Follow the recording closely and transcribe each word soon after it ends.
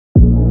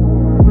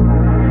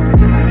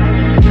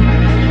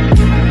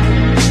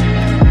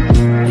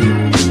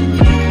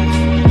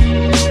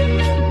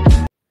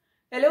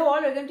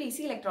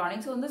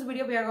morning. So in this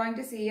video, we are going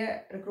to see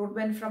a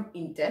recruitment from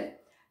Intel.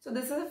 So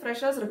this is a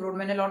freshers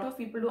recruitment. A lot of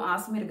people do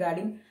ask me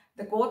regarding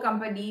the core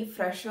company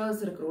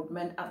freshers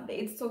recruitment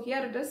updates. So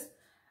here it is.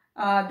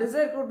 This is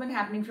a recruitment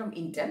happening from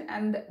Intel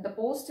and the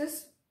post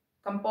is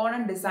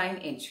component design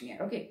engineer.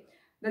 Okay.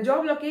 The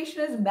job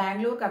location is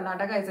Bangalore,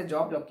 Karnataka is a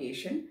job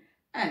location.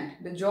 And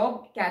the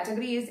job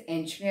category is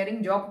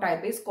engineering. Job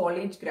type is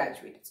college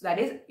graduate. So that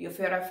is, if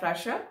you're a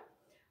fresher,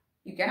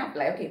 you can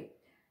apply. Okay.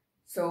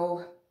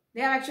 So they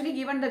have actually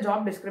given the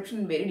job description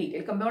in very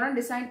detail. Component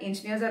design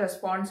engineers are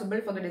responsible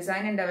for the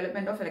design and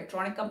development of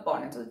electronic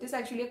components. So it is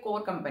actually a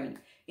core company.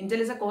 Intel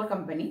is a core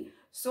company.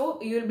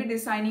 So you will be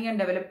designing and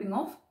developing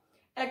of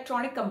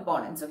electronic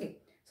components. Okay.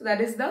 So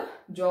that is the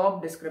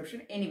job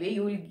description. Anyway,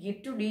 you will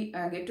get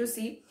to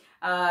see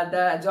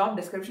the job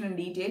description in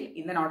detail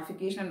in the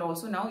notification, and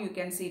also now you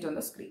can see it on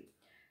the screen.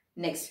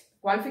 Next,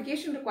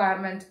 qualification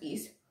requirement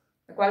is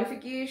the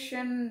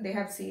qualification they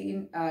have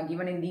seen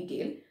given in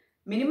detail.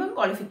 Minimum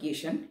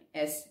qualification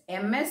is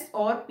MS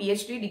or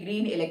PhD degree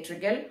in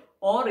electrical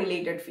or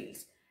related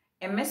fields.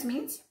 MS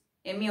means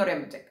ME or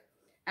MTech,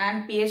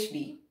 and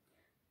PhD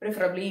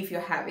preferably if you're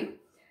having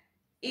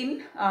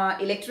in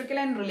electrical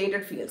and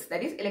related fields,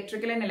 that is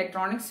electrical and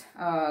electronics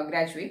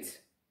graduates,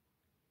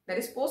 that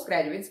is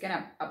postgraduates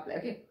can apply.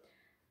 Okay,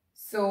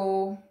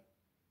 so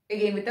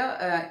again with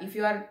the if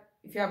you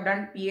have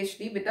done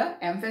PhD with the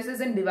emphasis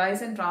in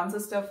device and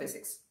transistor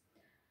physics.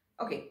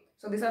 Okay,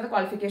 so these are the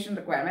qualification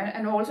requirement,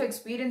 and also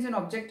experience in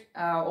object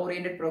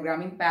oriented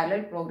programming,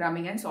 parallel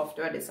programming and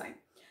software design.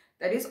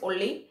 That is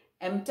only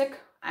MTech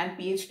and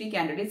PhD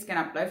candidates can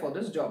apply for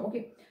this job.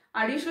 Okay.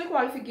 Additional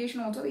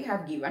qualification also they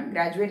have given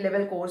graduate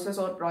level courses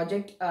or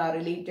project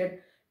related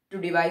to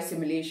device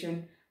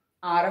simulation,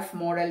 RF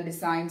model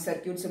design,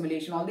 circuit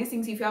simulation, all these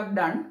things if you have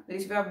done, that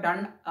is if you have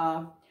done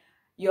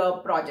your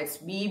projects,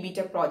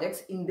 BTech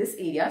projects in these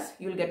areas,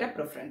 you will get a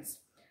preference.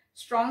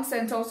 Strong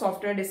sense of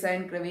software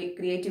design,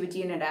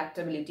 creativity and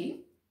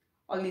adaptability,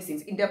 all these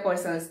things,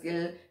 interpersonal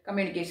skill,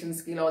 communication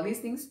skill, all these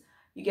things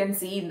you can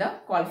see in the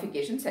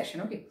qualification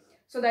session. Okay.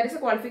 So that is a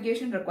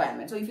qualification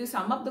requirement. So if you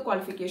sum up the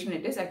qualification,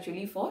 it is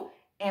actually for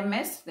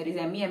MS, that is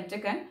ME,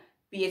 MTech and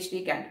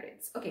PhD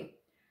candidates. Okay.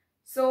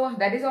 So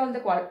that is all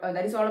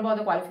about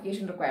the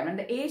qualification requirement.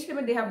 The age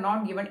limit they have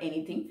not given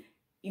anything.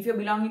 If you're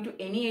belonging to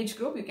any age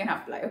group, you can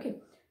apply. Okay.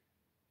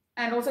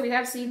 And also we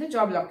have seen the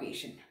job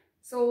location.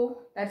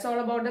 So that's all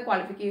about the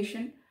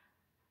qualification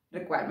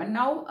requirement.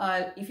 Now,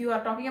 if you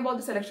are talking about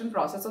the selection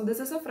process, so this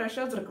is a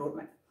freshers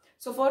recruitment.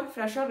 So for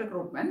fresher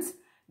recruitments,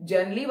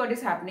 generally what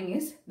is happening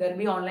is there will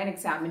be online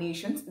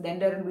examinations, then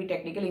there will be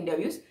technical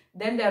interviews,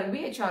 then there will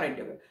be HR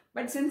interview.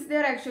 But since they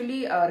are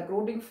actually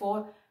recruiting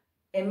for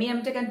ME,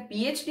 MTech and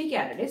PhD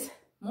candidates,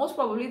 most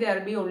probably there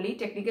will be only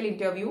technical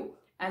interview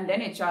and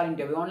then HR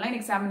interview. Online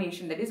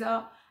examination, that is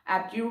a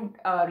aptitude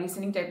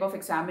reasoning type of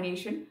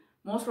examination,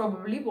 most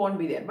probably won't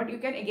be there. But you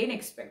can again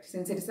expect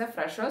since it is a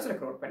freshers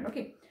recruitment.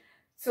 Okay,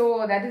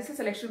 so that is the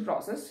selection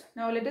process.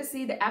 Now let us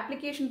see the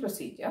application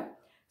procedure.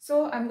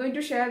 So I'm going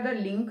to share the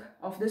link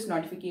of this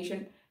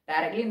notification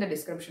directly in the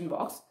description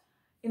box.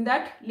 In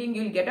that link,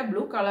 you'll get a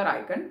blue color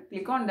icon.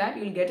 Click on that,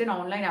 you'll get an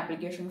online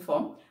application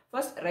form.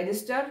 First,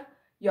 register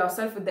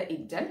yourself with the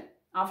Intel.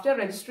 After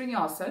registering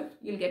yourself,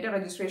 you'll get a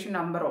registration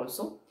number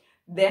also.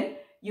 Then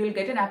you'll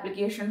get an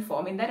application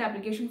form. In that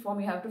application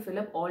form, you have to fill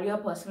up all your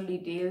personal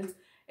details,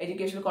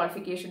 educational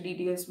qualification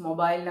details,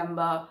 mobile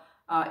number,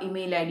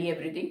 email ID,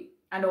 everything.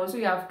 And also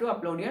you have to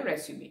upload your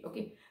resume.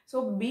 Okay.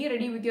 So be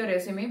ready with your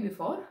resume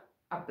before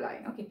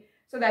applying. Okay,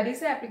 so that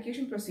is the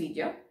application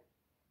procedure.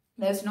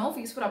 There is no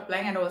fees for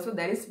applying, and also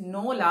there is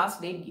no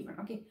last date given.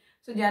 Okay,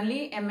 so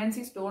generally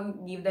MNCs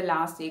don't give the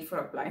last date for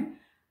applying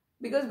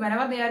because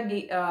whenever they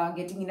are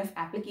getting enough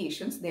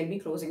applications, they'll be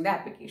closing the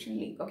application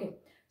link. Okay,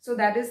 so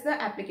that is the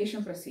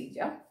application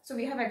procedure. So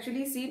we have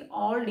actually seen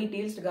all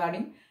details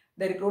regarding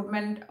the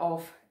recruitment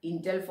of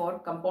Intel for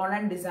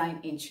component design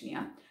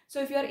engineer.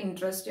 So if you are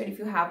interested, if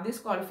you have this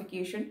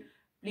qualification,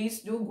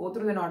 please do go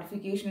through the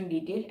notification in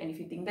detail, and if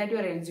you think that you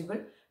are eligible,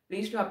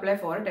 please do apply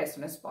for it as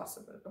soon as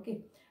possible.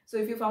 Okay. So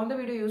if you found the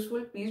video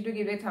useful, please do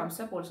give it a thumbs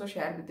up. Also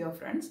share with your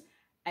friends.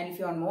 And if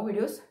you want more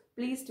videos,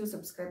 please do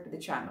subscribe to the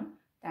channel.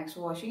 Thanks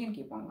for watching and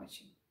keep on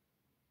watching.